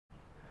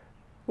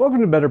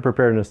Welcome to Better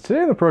Preparedness.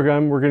 Today in the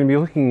program we're going to be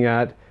looking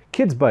at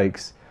kids'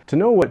 bikes. To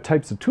know what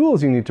types of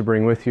tools you need to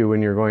bring with you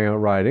when you're going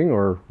out riding,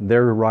 or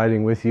they're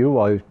riding with you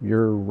while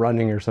you're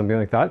running or something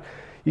like that,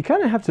 you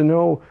kind of have to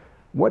know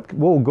what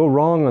will go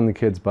wrong on the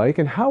kid's bike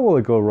and how will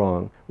it go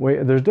wrong.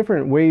 There's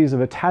different ways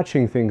of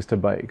attaching things to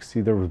bikes,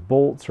 either with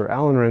bolts or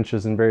Allen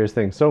wrenches and various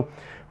things. So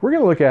we're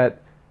going to look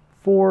at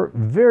 4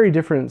 very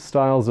different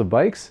styles of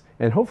bikes,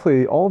 and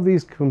hopefully all of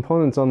these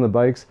components on the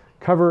bikes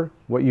cover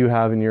what you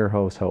have in your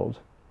household.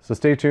 So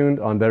stay tuned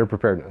on Better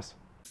Preparedness.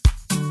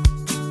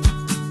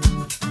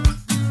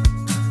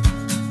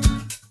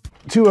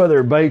 2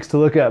 other bikes to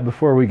look at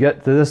before we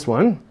get to this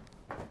one.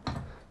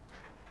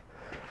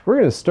 We're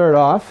going to start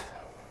off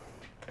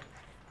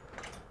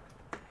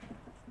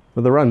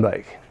with a run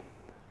bike,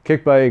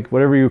 kick bike,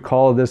 whatever you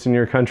call this in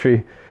your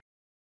country.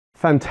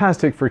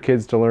 Fantastic for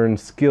kids to learn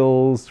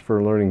skills,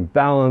 for learning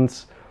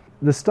balance.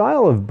 The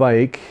style of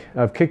bike,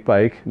 of kick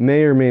bike,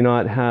 may or may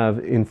not have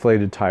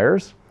inflated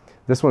tires.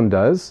 This one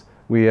does.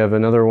 We have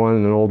another one,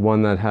 an old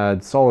one that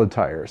had solid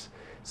tires.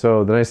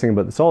 So the nice thing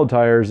about the solid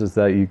tires is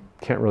that you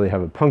can't really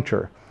have a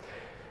puncture.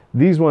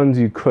 These ones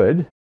you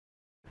could.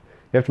 You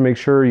have to make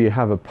sure you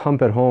have a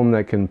pump at home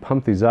that can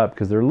pump these up,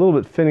 because they're a little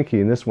bit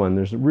finicky in this one.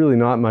 There's really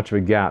not much of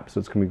a gap, so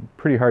it's going to be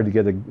pretty hard to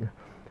get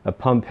a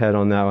pump head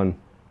on that one.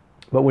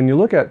 But when you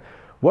look at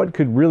what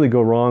could really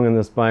go wrong in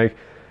this bike,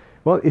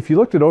 well, if you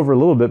looked it over a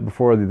little bit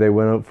before they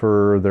went out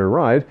for their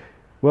ride,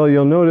 well,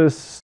 you'll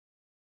notice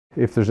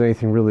if there's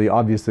anything really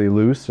obviously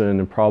loose and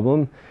a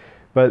problem.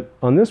 But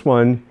on this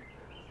one,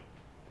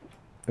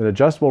 an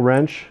adjustable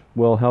wrench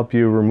will help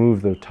you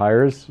remove the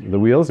tires, the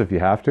wheels if you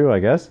have to, I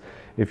guess,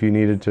 if you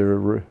needed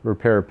to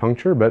repair a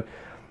puncture. But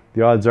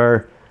the odds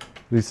are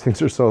these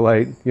things are so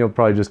light, you'll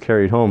probably just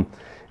carry it home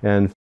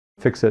and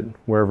fix it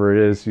wherever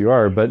it is you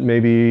are. But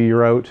maybe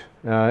you're out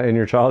and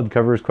your child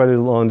covers quite a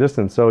long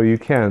distance, so you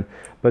can.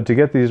 But to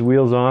get these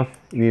wheels off,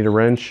 you need a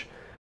wrench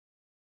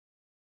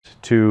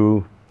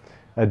to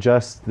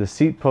adjust the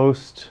seat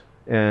post,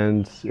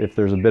 and if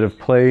there's a bit of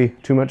play,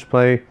 too much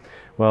play,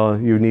 well,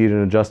 you need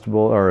an adjustable,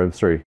 or a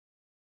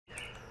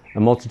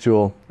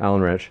multi-tool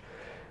Allen wrench.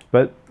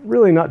 But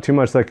really not too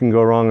much that can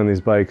go wrong on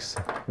these bikes,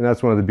 and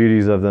that's one of the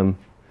beauties of them.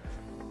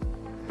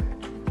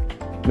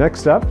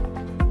 Next up,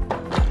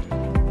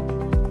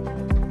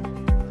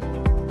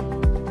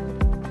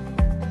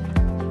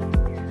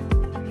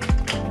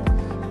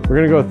 we're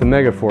going to go with the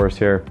Mega Force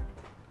here.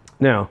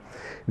 Now,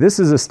 this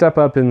is a step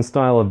up in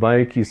style of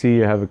bike. You see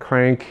you have a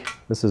crank.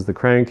 This is the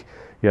crank.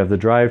 You have the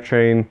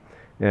drivetrain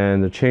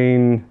and the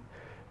chain.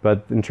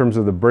 But in terms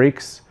of the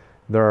brakes,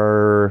 there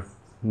are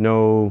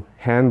no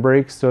hand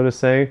brakes, so to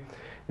say.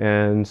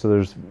 And so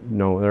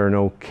there are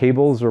no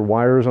cables or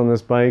wires on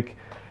this bike.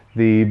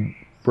 The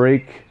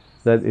brake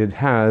that it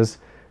has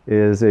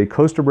is a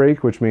coaster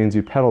brake, which means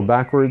you pedal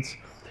backwards,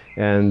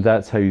 and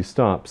that's how you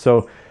stop.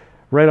 So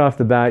right off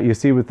the bat, you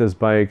see with this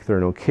bike, there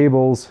are no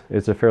cables.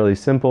 It's a fairly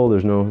simple,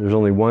 there's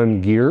only one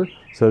gear,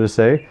 so to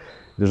say.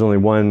 There's only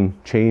one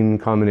chain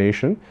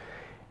combination.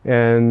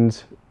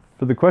 And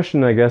for the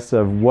question, I guess,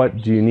 of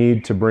what do you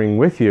need to bring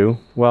with you?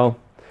 Well,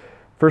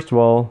 first of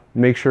all,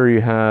 make sure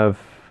you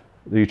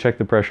check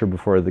the pressure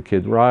before the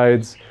kid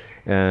rides,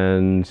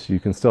 and you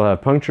can still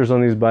have punctures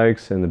on these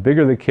bikes. And the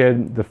bigger the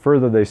kid, the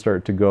further they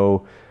start to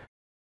go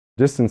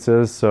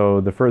distances,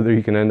 so the further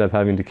you can end up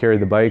having to carry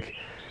the bike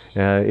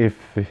if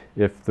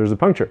there's a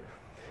puncture.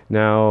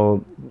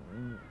 Now,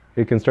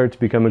 it can start to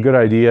become a good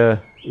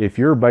idea if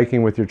you're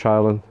biking with your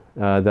child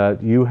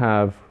that you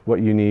have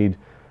what you need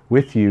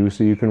with you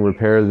so you can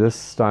repair this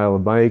style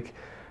of bike.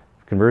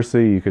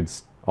 Conversely, you could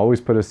always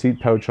put a seat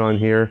pouch on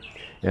here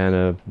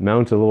and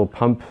mount a little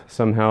pump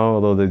somehow,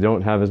 although they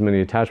don't have as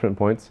many attachment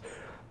points.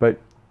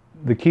 But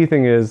the key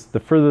thing is, the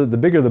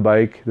bigger the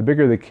bike, the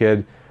bigger the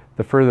kid,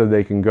 the further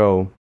they can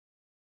go.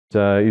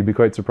 You'd be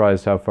quite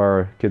surprised how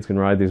far kids can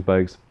ride these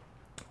bikes.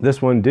 This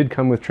one did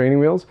come with training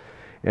wheels,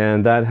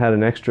 and that had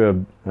an extra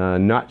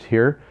nut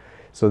here,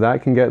 so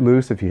that can get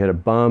loose if you hit a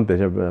bump,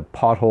 hit a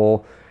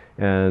pothole.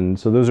 And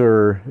so those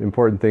are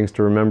important things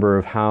to remember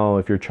of how,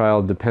 if your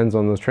child depends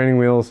on those training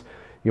wheels,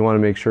 you want to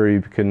make sure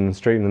you can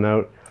straighten them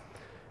out.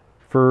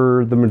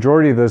 For the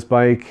majority of this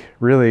bike,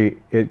 really,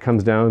 it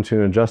comes down to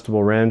an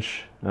adjustable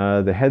wrench.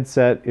 The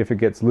headset, if it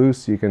gets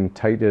loose, you can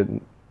tighten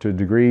it to a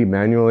degree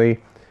manually,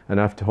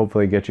 enough to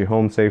hopefully get you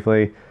home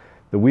safely.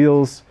 The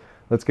wheels,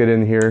 let's get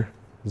in here,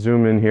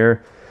 zoom in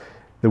here.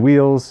 The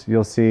wheels,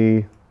 you'll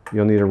see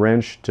you'll need a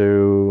wrench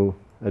to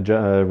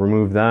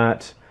remove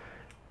that.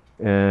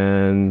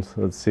 And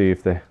let's see,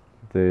 if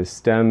the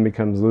stem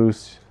becomes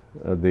loose,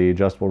 the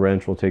adjustable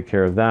wrench will take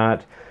care of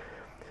that.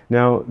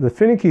 Now, the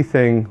finicky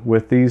thing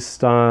with these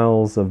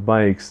styles of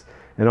bikes,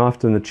 and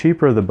often the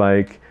cheaper the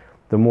bike,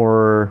 the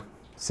more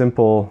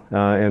simple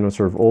and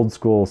sort of old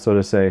school, so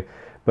to say.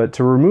 But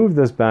to remove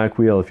this back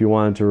wheel, if you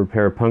wanted to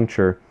repair a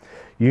puncture,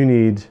 you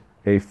need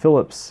a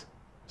Phillips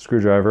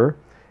screwdriver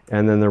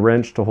and then the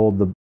wrench to hold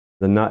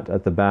the nut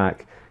at the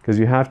back, because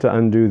you have to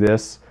undo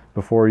this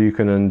before you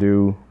can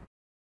undo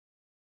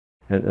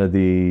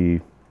the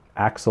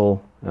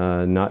axle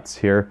nuts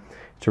here.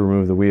 to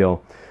remove the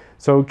wheel.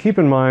 So keep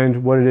in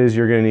mind what it is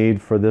you're going to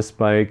need for this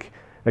bike.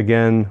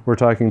 Again, we're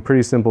talking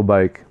pretty simple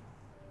bike.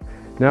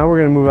 Now we're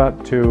going to move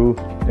up to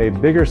a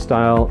bigger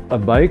style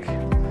of bike.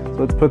 So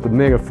let's put the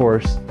Mega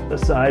Force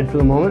aside for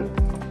the moment.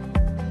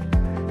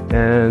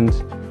 And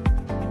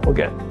we'll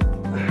get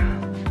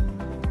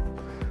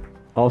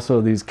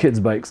also these kids'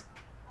 bikes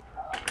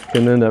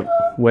can end up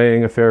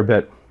weighing a fair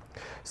bit.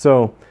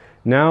 So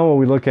now what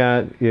we look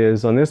at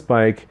is on this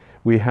bike,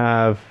 we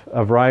have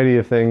a variety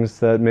of things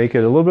that make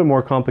it a little bit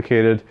more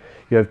complicated.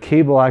 You have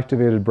cable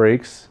activated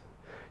brakes.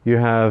 You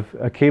have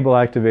a cable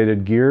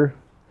activated gear.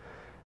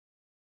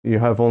 You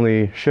have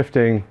only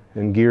shifting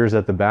and gears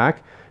at the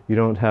back. You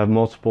don't have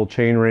multiple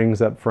chain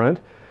rings up front.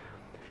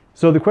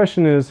 So the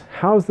question is,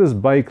 how is this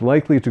bike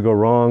likely to go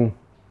wrong?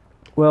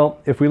 Well,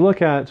 if we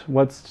look at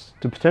what's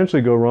to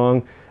potentially go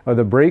wrong,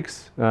 the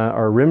brakes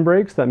are rim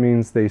brakes. That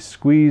means they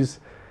squeeze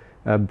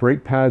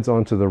brake pads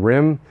onto the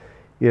rim.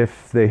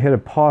 If they hit a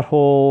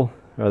pothole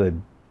or they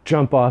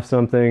jump off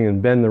something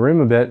and bend the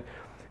rim a bit,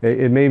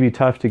 it may be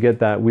tough to get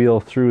that wheel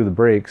through the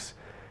brakes.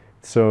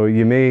 So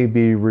you may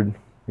be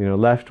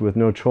left with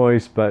no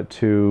choice but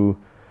to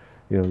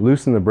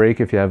loosen the brake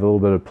if you have a little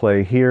bit of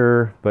play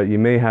here, but you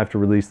may have to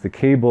release the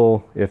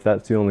cable if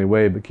that's the only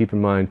way. But keep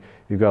in mind,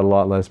 you've got a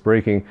lot less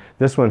braking.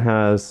 This one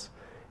has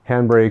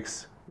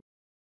handbrakes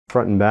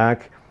front and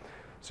back,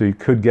 so you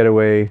could get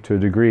away to a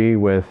degree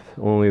with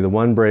only the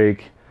one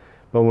brake.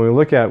 But when we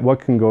look at what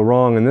can go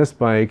wrong in this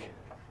bike,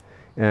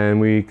 and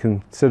we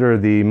consider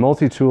the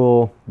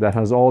multi-tool that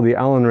has all the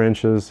Allen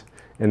wrenches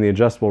and the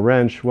adjustable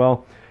wrench,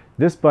 well,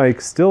 this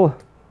bike still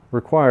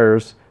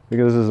requires,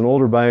 because this is an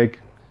older bike,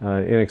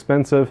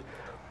 inexpensive,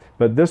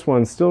 but this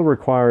one still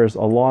requires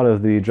a lot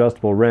of the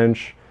adjustable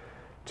wrench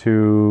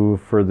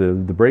for the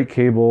brake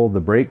cable, the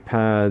brake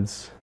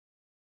pads,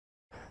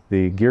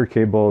 the gear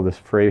cable.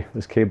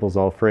 This cable's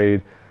all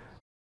frayed.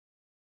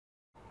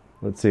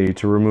 Let's see,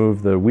 to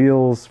remove the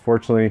wheels,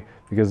 fortunately,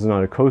 because it's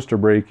not a coaster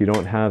brake, you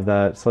don't have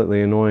that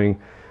slightly annoying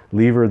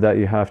lever that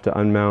you have to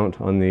unmount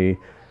on the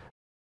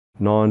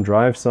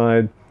non-drive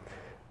side,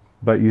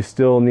 but you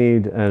still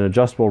need an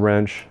adjustable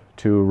wrench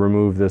to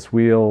remove this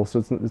wheel.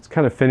 So it's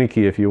kind of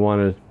finicky if you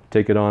want to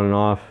take it on and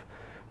off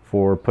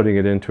for putting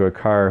it into a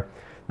car.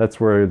 That's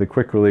where the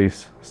quick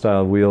release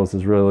style of wheels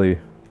is really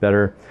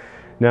better.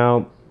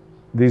 Now,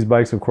 these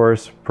bikes, of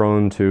course,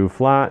 prone to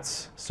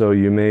flats, so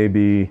you may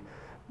be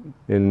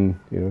you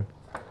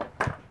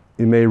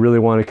may really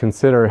want to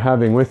consider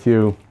having with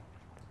you,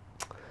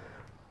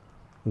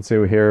 let's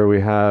see here,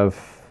 we have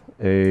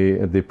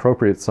the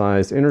appropriate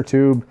size inner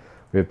tube,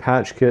 we have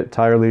patch kit,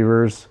 tire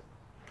levers,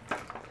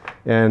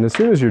 and as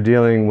soon as you're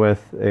dealing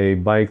with a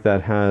bike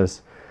that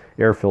has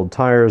air-filled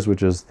tires,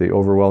 which is the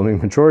overwhelming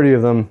majority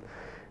of them,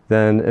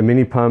 then a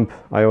mini pump,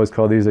 I always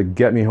call these a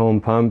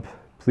get-me-home pump.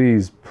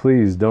 Please,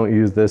 please don't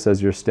use this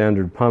as your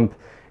standard pump.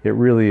 It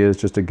really is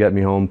just a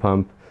get-me-home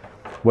pump.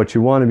 What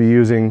you want to be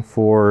using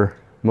for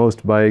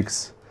most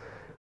bikes,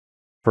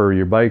 for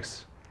your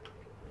bikes,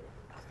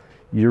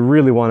 you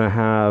really want to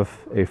have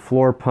a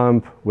floor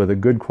pump with a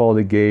good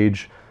quality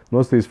gauge.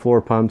 Most of these floor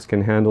pumps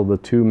can handle the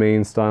two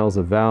main styles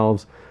of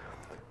valves.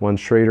 One's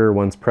Schrader,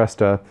 one's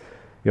Presta.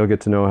 You'll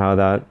get to know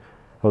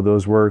how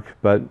those work.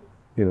 But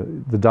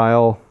the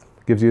dial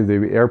gives you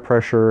the air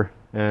pressure,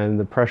 and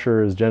the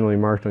pressure is generally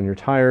marked on your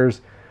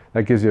tires.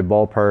 That gives you a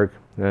ballpark,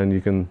 and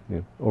you can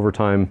over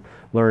time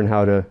learn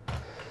how to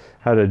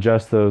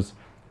adjust those.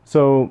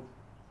 So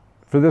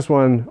for this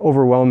one,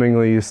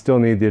 overwhelmingly, you still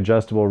need the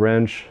adjustable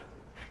wrench.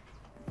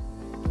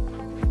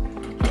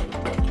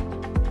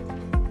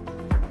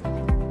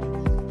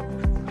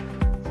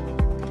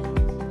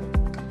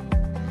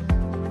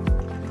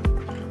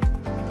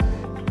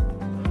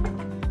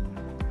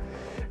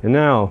 And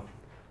now,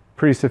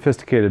 pretty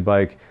sophisticated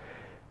bike.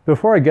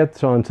 Before I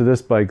get onto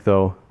this bike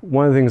though,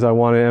 one of the things I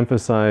want to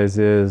emphasize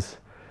is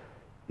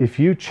if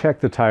you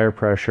check the tire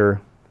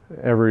pressure,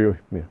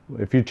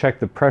 if you check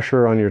the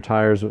pressure on your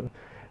tires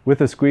with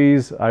a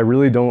squeeze, I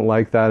really don't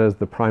like that as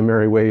the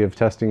primary way of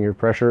testing your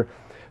pressure,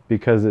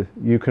 because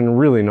you can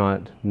really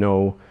not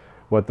know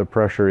what the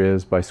pressure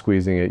is by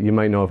squeezing it. You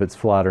might know if it's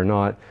flat or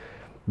not,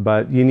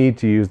 but you need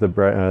to use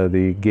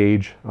the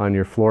gauge on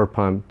your floor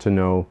pump to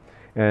know,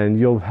 and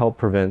you'll help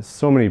prevent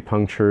so many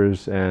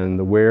punctures and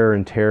the wear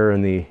and tear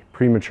and the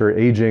premature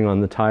aging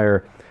on the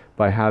tire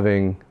by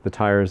having the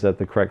tires at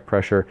the correct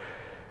pressure.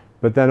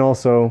 But then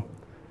also,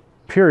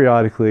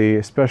 periodically,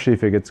 especially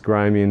if it gets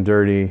grimy and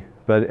dirty,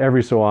 but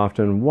every so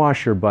often,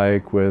 wash your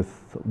bike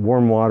with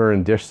warm water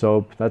and dish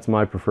soap. That's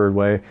my preferred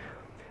way.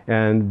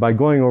 And by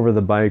going over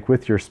the bike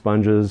with your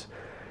sponges,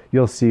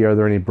 you'll see, are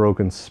there any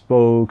broken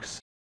spokes?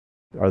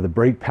 Are the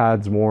brake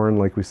pads worn,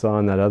 like we saw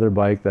on that other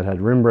bike that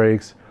had rim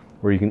brakes,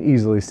 where you can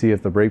easily see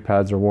if the brake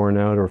pads are worn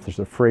out, or if there's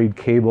a frayed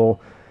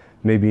cable,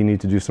 maybe you need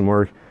to do some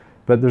work.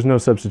 But there's no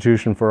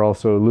substitution for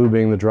also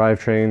lubing the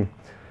drivetrain.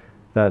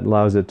 That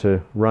allows it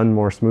to run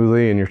more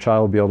smoothly, and your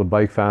child will be able to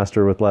bike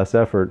faster with less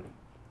effort.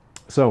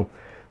 So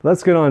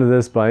let's get on to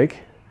this bike.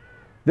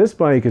 This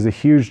bike is a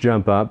huge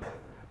jump up,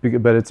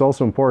 but it's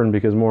also important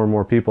because more and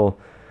more people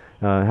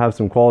have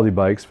some quality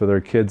bikes for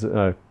their kids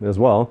as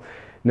well.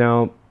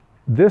 Now,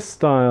 this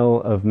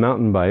style of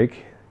mountain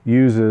bike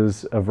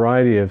uses a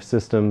variety of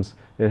systems.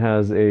 It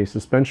has a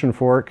suspension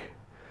fork.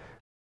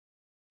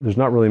 There's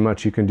not really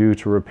much you can do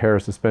to repair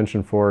a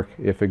suspension fork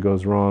if it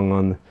goes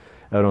wrong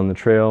out on the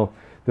trail.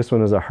 This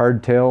one is a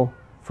hardtail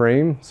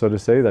frame, so to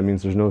say. That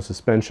means there's no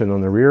suspension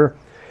on the rear.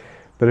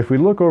 But if we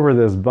look over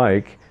this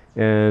bike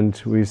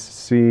and we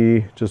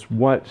see just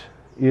what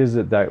is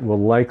it that will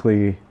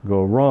likely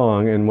go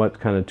wrong and what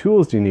kind of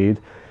tools do you need,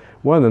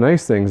 one of the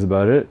nice things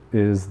about it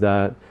is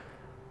that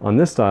on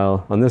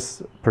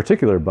this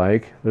particular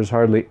bike, there's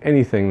hardly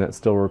anything that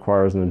still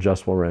requires an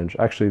adjustable wrench.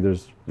 Actually,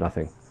 there's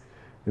nothing.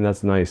 And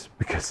that's nice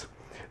because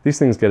these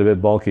things get a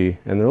bit bulky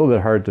and they're a little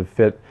bit hard to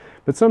fit.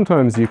 But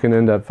sometimes you can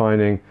end up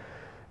finding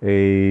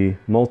a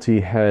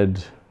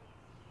multi-head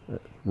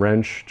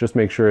wrench. Just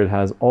make sure it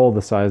has all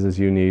the sizes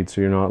you need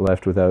so you're not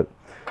left without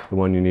the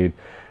one you need.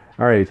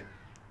 All right,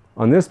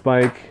 on this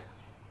bike,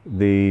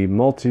 the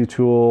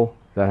multi-tool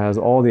that has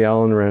all the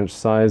Allen wrench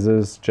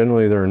sizes,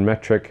 generally they're in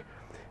metric,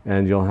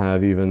 and you'll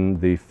have even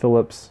the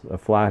Phillips, a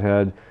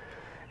flathead.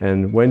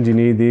 And when do you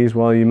need these?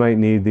 Well, you might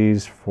need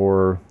these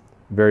for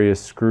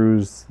various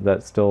screws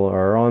that still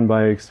are on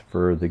bikes,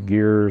 for the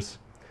gears.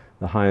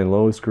 The high and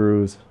low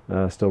screws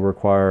still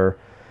require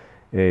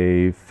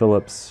a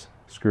Phillips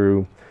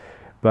screw.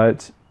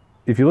 But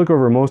if you look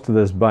over most of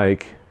this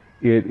bike,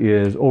 it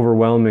is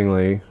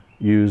overwhelmingly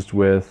used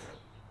with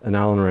an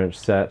Allen wrench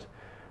set,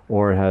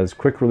 or it has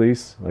quick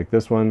release like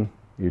this one.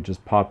 You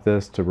just pop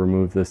this to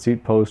remove the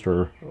seat post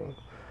or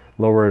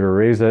lower it or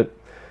raise it.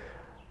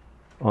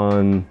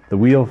 On the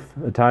wheel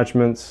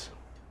attachments,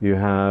 you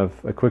have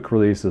a quick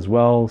release as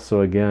well.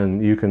 So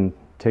again, you can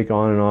take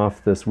on and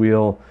off this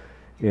wheel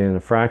in a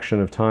fraction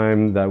of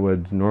time that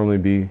would normally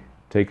be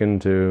taken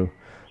to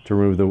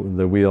remove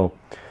the wheel.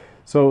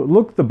 So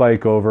look the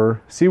bike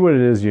over, see what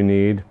it is you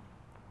need,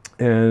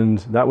 and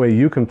that way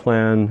you can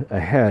plan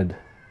ahead.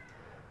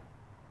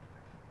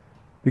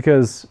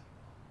 Because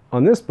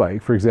on this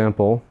bike, for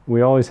example,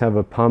 we always have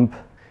a pump,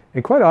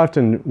 and quite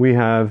often we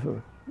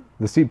have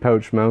the seat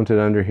pouch mounted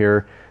under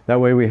here. That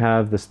way we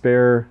have the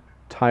spare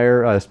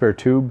spare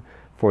tube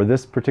for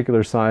this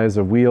particular size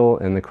of wheel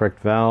and the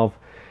correct valve.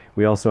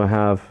 We also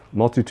have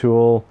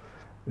multi-tool,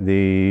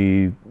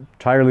 the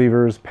tire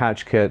levers,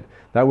 patch kit.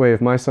 That way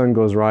if my son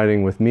goes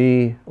riding with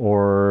me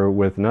or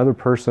with another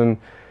person,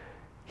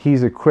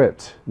 he's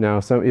equipped.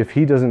 Now, if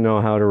he doesn't know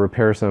how to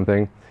repair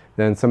something,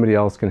 then somebody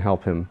else can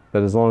help him.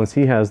 But as long as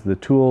he has the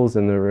tools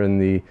and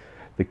the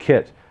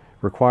kit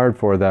required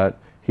for that,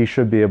 he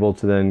should be able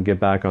to then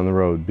get back on the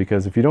road.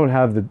 Because if you don't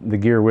have the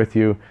gear with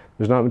you,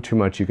 there's not too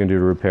much you can do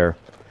to repair.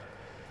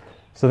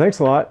 So thanks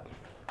a lot.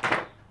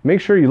 Make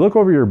sure you look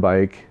over your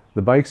bike,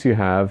 the bikes you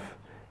have,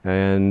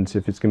 and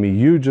if it's going to be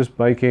you just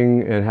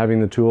biking and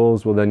having the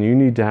tools, well then you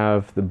need to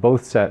have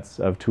both sets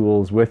of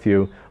tools with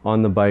you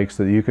on the bike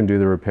so that you can do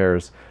the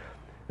repairs.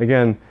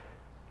 Again,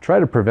 try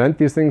to prevent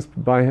these things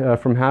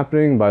from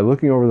happening by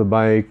looking over the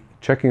bike,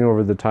 checking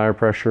over the tire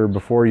pressure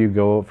before you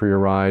go out for your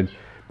ride.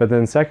 But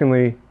then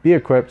secondly, be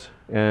equipped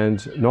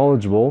and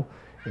knowledgeable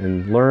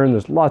and learn.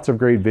 There's lots of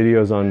great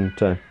videos on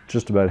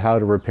just about how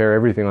to repair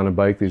everything on a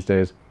bike these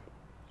days.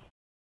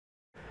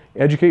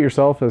 Educate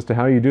yourself as to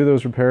how you do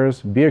those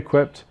repairs, be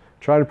equipped,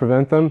 try to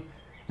prevent them,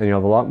 and you'll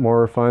have a lot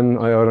more fun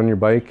out on your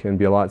bike and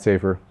be a lot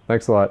safer.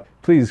 Thanks a lot.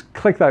 Please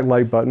click that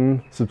like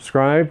button,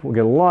 subscribe. We'll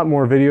get a lot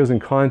more videos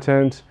and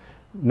content,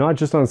 not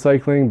just on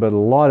cycling, but a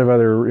lot of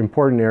other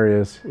important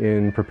areas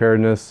in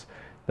preparedness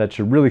that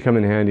should really come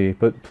in handy.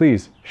 But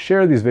please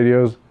share these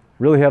videos,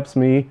 really helps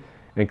me,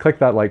 and click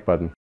that like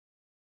button.